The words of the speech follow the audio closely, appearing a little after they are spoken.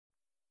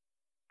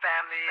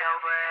Family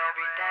over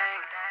everything.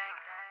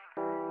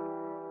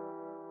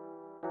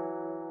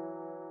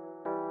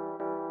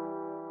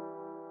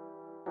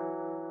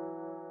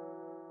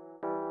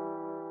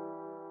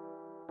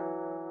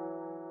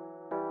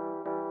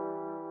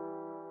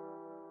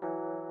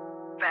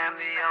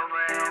 Family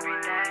over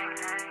everything.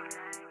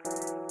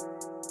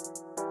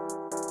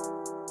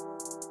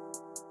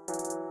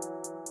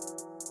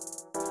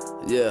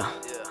 Yeah.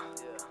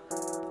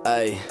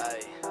 Ay.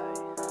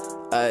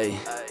 Ay.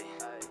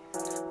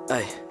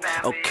 Ay.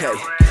 Okay.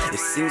 It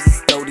seems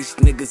as though these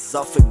niggas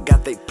all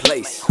forgot they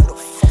place.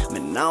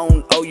 Man, I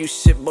don't owe you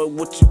shit, but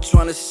what you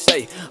tryna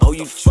say? Oh,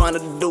 you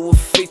tryna do a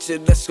feature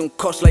that's gon'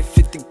 cost like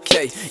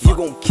 50K. You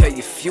gon' pay.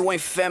 If you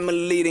ain't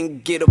family,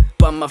 then get up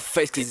on my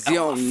face, cause you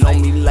don't know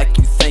me like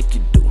you think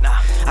you do.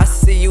 I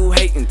see you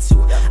hating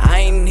too. I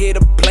ain't here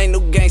to play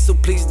no games, so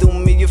please do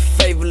me a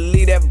favor,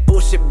 leave that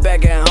bullshit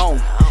back at home,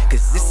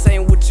 cause this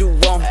ain't what you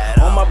want.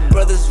 All my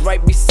brothers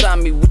right beside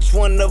me, which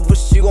one of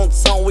us you gon'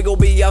 tone? We gon'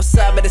 be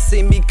outside, better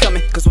see me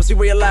coming, cause once you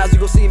realize you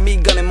gon' see me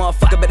gunning.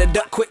 Motherfucker better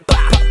duck quick,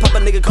 pop a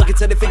nigga cook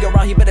until they figure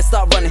out he better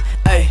start running.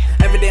 Ay,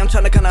 every day I'm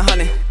tryna kinda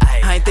hunt it.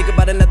 I ain't thinking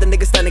about another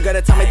nigga stunning. Girl,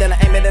 that tell me, then I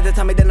aim it at the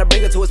Tommy, then I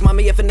bring it to his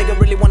mommy. If a nigga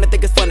really wanna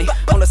think it's funny,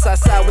 on the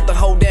side with the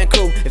whole damn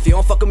crew. If you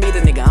don't fuck with me,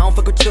 then nigga, I don't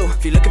fuck with you.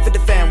 If you looking for the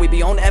fan, we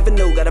be on the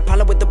avenue. Got a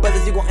problem with the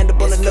brothers, you gon' end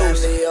up on the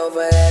news. Family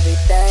over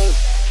everything.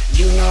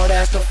 You know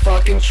that's the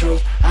fucking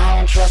truth. I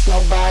don't trust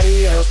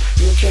nobody else.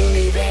 You can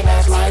even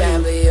ask my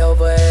family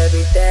over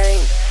everything.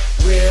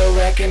 Real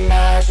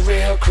recognize,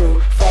 real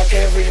crew. Fuck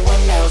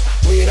everyone else.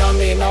 We don't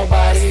need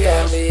nobody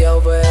else. Family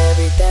over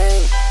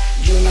everything.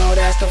 You know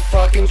that's the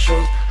fucking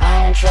truth.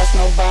 I don't trust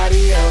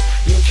nobody else.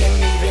 You can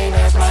even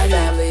ask my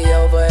family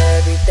over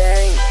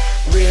everything.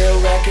 Real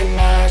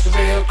recognize,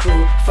 real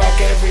crew.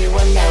 Fuck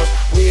everyone else.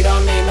 We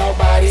don't need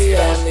nobody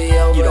else.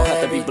 You don't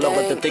have to be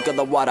blowing to think of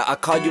the water. I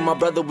call you my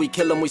brother, we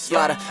kill him, we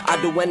slaughter. I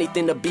do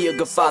anything to be a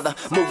good father.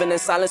 Moving in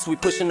silence, we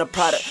pushing the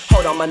product.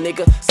 Hold on my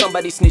nigga,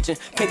 somebody snitching.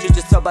 Can't you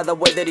just tell by the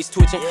way that he's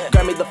twitching?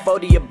 Grab me the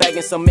F.O.E, a bag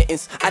and some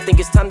mittens. I think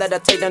it's time that I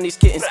take down these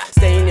kittens.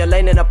 Stay in your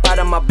lane and up out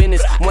of my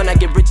business. When I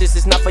get riches,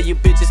 it's not for you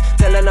bitches.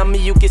 Telling on me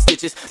you get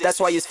stitches. That's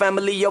why it's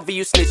family over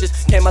you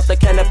snitches. Came out the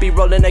canopy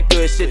rolling that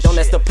good shit. Don't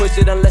ask to push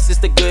it unless it's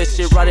the good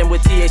shit. Riding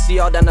with THC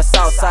all down the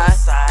south side.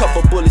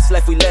 Couple bullets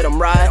left, we let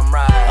them ride.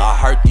 I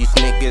heard these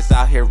niggas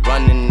out here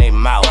running they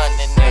mouth.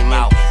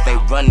 They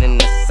running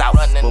the south.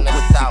 But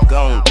what you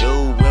gon'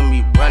 do when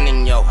we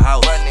running your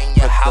house?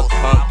 Put the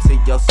pump to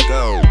your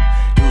skull.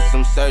 Do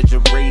some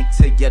surgery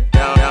to your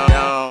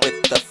down.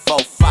 With the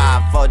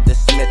 4.5 or the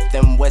Smith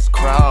and West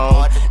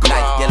Chrome.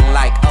 Now you're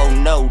like, oh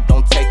no,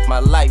 don't take my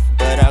life,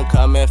 but I'm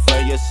coming for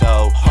your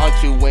soul.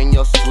 Haunt you in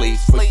your sleep,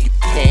 but you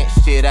can't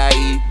shit I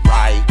eat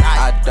right.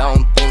 I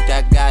don't think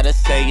I gotta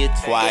say it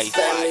twice.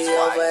 Family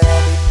over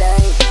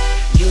everything.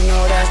 You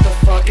know that's the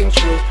fucking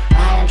truth.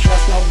 I don't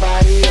trust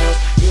nobody else.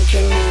 You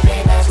can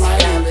even ask my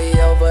family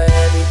over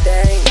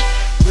everything.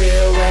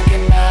 Real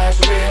recognize,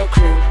 real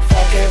crew.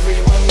 Fuck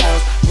everyone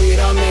else. We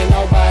don't need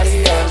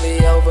nobody else.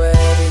 Family over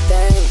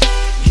everything.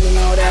 You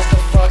know that's the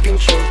fucking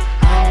truth.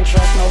 I don't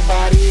trust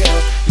nobody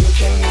else. You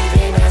can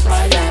even ask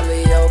my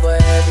family over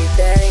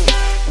everything.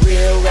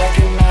 Real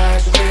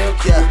recognize, real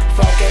crew.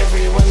 Fuck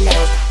everyone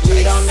else.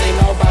 We don't need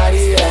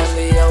nobody else.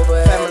 Family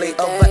over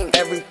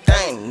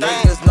everything.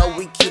 Niggas know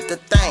we keep the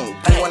thing.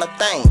 Doing a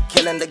thing,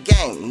 killing the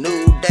game.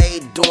 New day,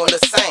 doing the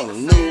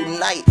same. New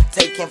night,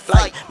 taking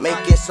flight.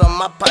 Making sure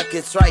my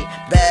pockets right.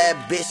 Bad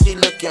bitch, she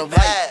looking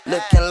right.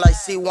 Looking like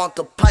she want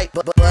the pipe.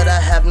 But I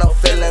have no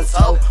feelings,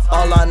 ho.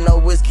 All I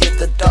know is get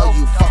the dough.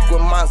 You fuck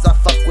with mines, I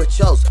fuck with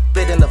yours.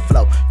 Spit in the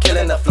flow,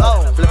 killing the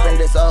flow. Flipping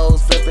these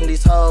hoes, flipping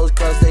these hoes.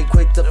 Cause they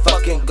quick to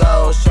fucking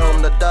go. Show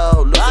them the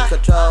dough, losing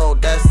control.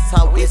 That's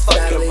how we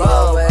fucking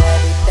roll.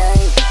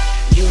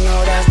 You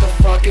know that's the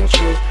fucking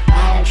truth.